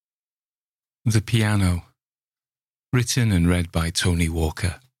The Piano. Written and read by Tony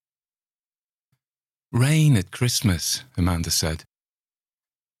Walker. Rain at Christmas, Amanda said.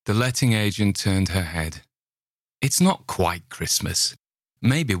 The letting agent turned her head. It's not quite Christmas.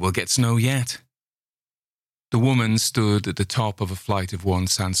 Maybe we'll get snow yet. The woman stood at the top of a flight of worn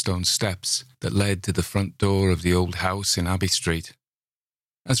sandstone steps that led to the front door of the old house in Abbey Street.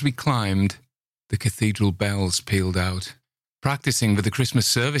 As we climbed, the cathedral bells pealed out. Practising for the Christmas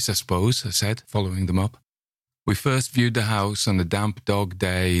service, I suppose, I said, following them up. We first viewed the house on a damp dog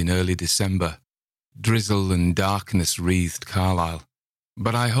day in early December. Drizzle and darkness wreathed Carlisle.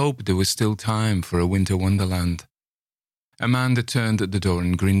 But I hoped there was still time for a winter wonderland. Amanda turned at the door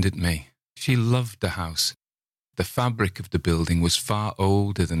and grinned at me. She loved the house. The fabric of the building was far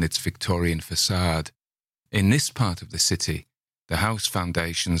older than its Victorian facade. In this part of the city, the house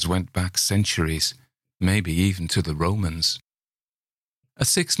foundations went back centuries, maybe even to the Romans. A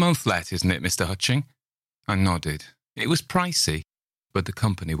 6-month let, isn't it, Mr. Hutching? I nodded. It was pricey, but the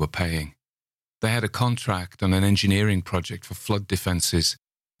company were paying. They had a contract on an engineering project for flood defences.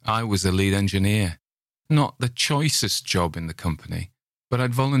 I was the lead engineer. Not the choicest job in the company, but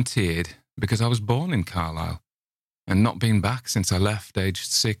I'd volunteered because I was born in Carlisle and not been back since I left aged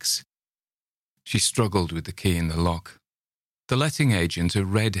 6. She struggled with the key in the lock. The letting agent, a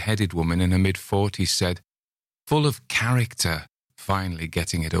red-headed woman in her mid-40s, said, full of character, finally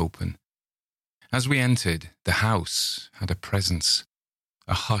getting it open. As we entered, the house had a presence.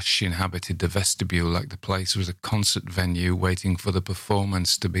 A hush inhabited the vestibule like the place was a concert venue waiting for the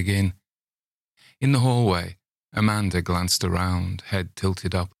performance to begin. In the hallway, Amanda glanced around, head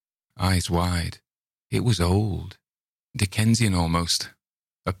tilted up, eyes wide. It was old, Dickensian almost.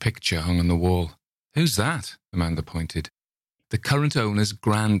 A picture hung on the wall. Who's that? Amanda pointed. The current owner's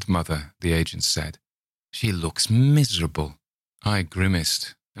grandmother, the agent said. She looks miserable. I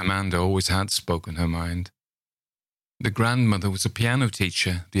grimaced. Amanda always had spoken her mind. The grandmother was a piano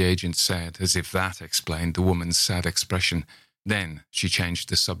teacher, the agent said, as if that explained the woman's sad expression. Then she changed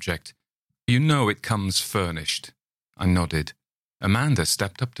the subject. You know it comes furnished. I nodded. Amanda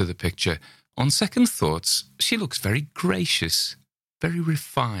stepped up to the picture. On second thoughts, she looks very gracious, very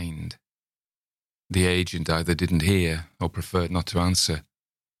refined. The agent either didn't hear or preferred not to answer.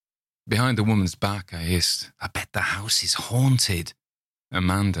 Behind the woman's back, I hissed, I bet the house is haunted.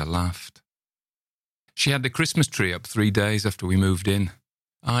 Amanda laughed. She had the Christmas tree up 3 days after we moved in.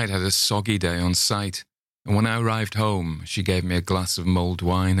 I'd had a soggy day on site, and when I arrived home, she gave me a glass of mulled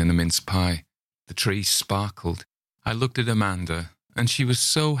wine and a mince pie. The tree sparkled. I looked at Amanda, and she was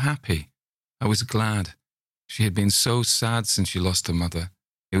so happy. I was glad. She had been so sad since she lost her mother.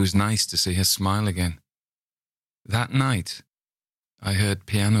 It was nice to see her smile again. That night, I heard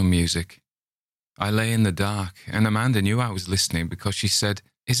piano music. I lay in the dark, and Amanda knew I was listening because she said,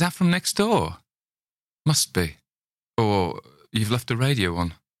 Is that from next door? Must be. Or you've left the radio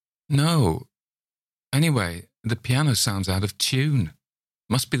on. No. Anyway, the piano sounds out of tune.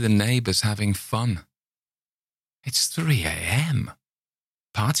 Must be the neighbours having fun. It's 3 a.m.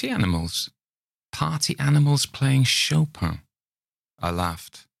 Party animals. Party animals playing Chopin. I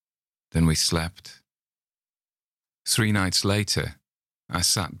laughed. Then we slept. 3 nights later, I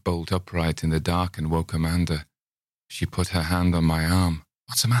sat bolt upright in the dark and woke Amanda. She put her hand on my arm.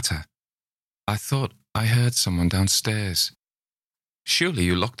 What's the matter? I thought I heard someone downstairs. Surely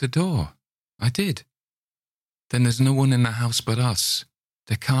you locked the door. I did. Then there's no one in the house but us.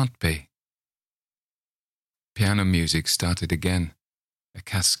 There can't be. Piano music started again, a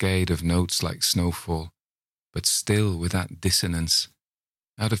cascade of notes like snowfall, but still with that dissonance.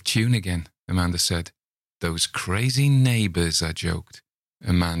 Out of tune again, Amanda said. Those crazy neighbours, I joked.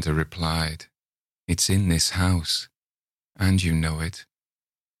 Amanda replied, It's in this house, and you know it.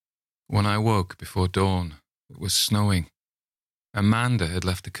 When I woke before dawn, it was snowing. Amanda had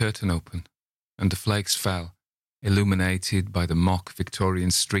left the curtain open, and the flakes fell, illuminated by the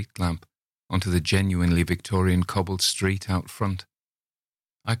mock-Victorian street lamp, onto the genuinely Victorian cobbled street out front.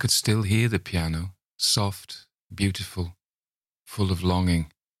 I could still hear the piano, soft, beautiful, full of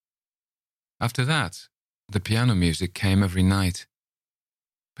longing. After that, the piano music came every night,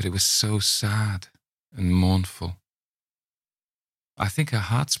 but it was so sad and mournful. I think her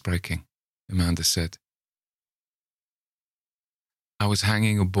heart's breaking, Amanda said. I was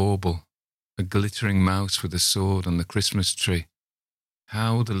hanging a bauble, a glittering mouse with a sword on the Christmas tree.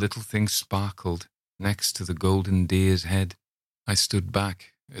 How the little thing sparkled next to the golden deer's head. I stood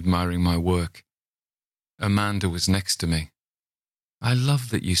back, admiring my work. Amanda was next to me. I love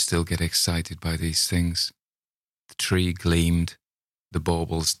that you still get excited by these things. The tree gleamed. The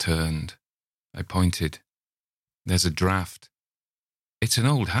baubles turned. I pointed. There's a draft. It's an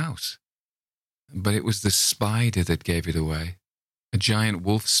old house. but it was the spider that gave it away. A giant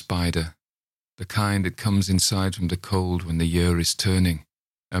wolf spider, the kind that comes inside from the cold when the year is turning.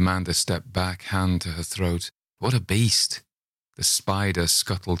 Amanda stepped back, hand to her throat. What a beast! The spider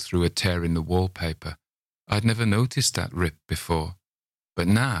scuttled through a tear in the wallpaper. I'd never noticed that rip before, but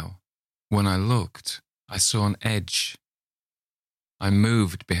now, when I looked, I saw an edge. I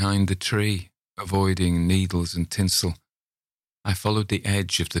moved behind the tree, avoiding needles and tinsel. I followed the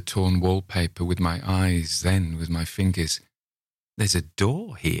edge of the torn wallpaper with my eyes, then with my fingers. There's a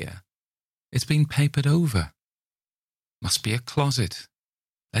door here. It's been papered over. Must be a closet.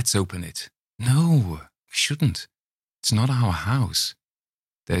 Let's open it. No, we shouldn't. It's not our house.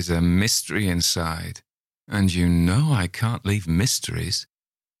 There's a mystery inside, and you know I can't leave mysteries.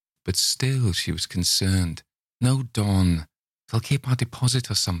 But still she was concerned. No, Dawn. They'll keep our deposit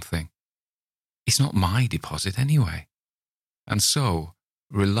or something. It's not my deposit anyway. And so,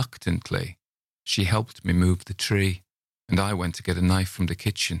 reluctantly, she helped me move the tree, and I went to get a knife from the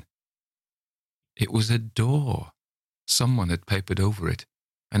kitchen. It was a door. Someone had papered over it,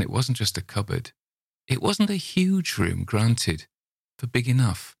 and it wasn't just a cupboard. It wasn't a huge room, granted, but big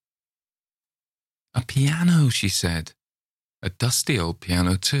enough. A piano, she said. A dusty old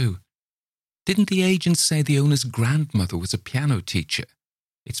piano, too. Didn't the agent say the owner's grandmother was a piano teacher?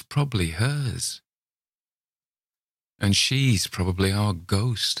 It's probably hers. And she's probably our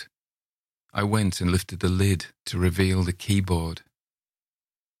ghost. I went and lifted the lid to reveal the keyboard.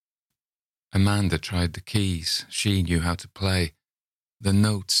 Amanda tried the keys. She knew how to play. The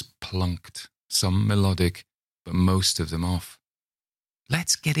notes plunked, some melodic, but most of them off.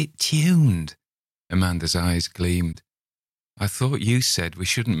 Let's get it tuned. Amanda's eyes gleamed. I thought you said we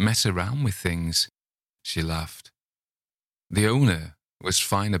shouldn't mess around with things. She laughed. The owner was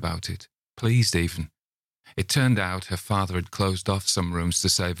fine about it, pleased even. It turned out her father had closed off some rooms to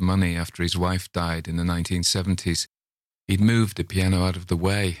save money after his wife died in the 1970s. He'd moved the piano out of the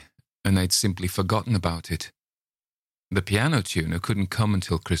way, and they'd simply forgotten about it. The piano tuner couldn't come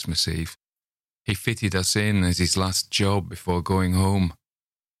until Christmas Eve. He fitted us in as his last job before going home.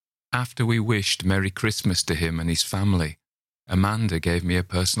 After we wished Merry Christmas to him and his family, Amanda gave me a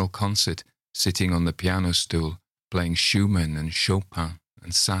personal concert, sitting on the piano stool, playing Schumann and Chopin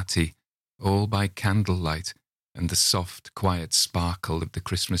and Satie, all by candlelight and the soft, quiet sparkle of the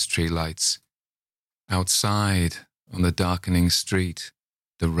Christmas tree lights. Outside, on the darkening street,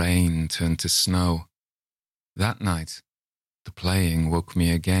 the rain turned to snow. That night, the playing woke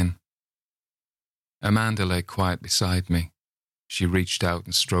me again. Amanda lay quiet beside me. She reached out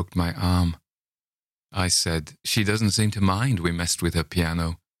and stroked my arm. I said, she doesn't seem to mind we messed with her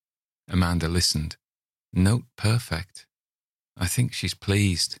piano. Amanda listened. Note perfect. I think she's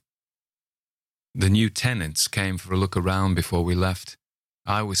pleased. The new tenants came for a look around before we left.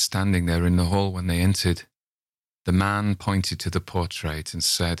 I was standing there in the hall when they entered. The man pointed to the portrait and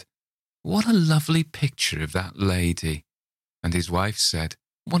said, What a lovely picture of that lady. And his wife said,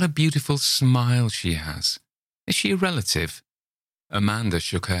 What a beautiful smile she has. Is she a relative? Amanda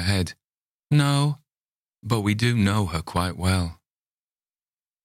shook her head. No, but we do know her quite well.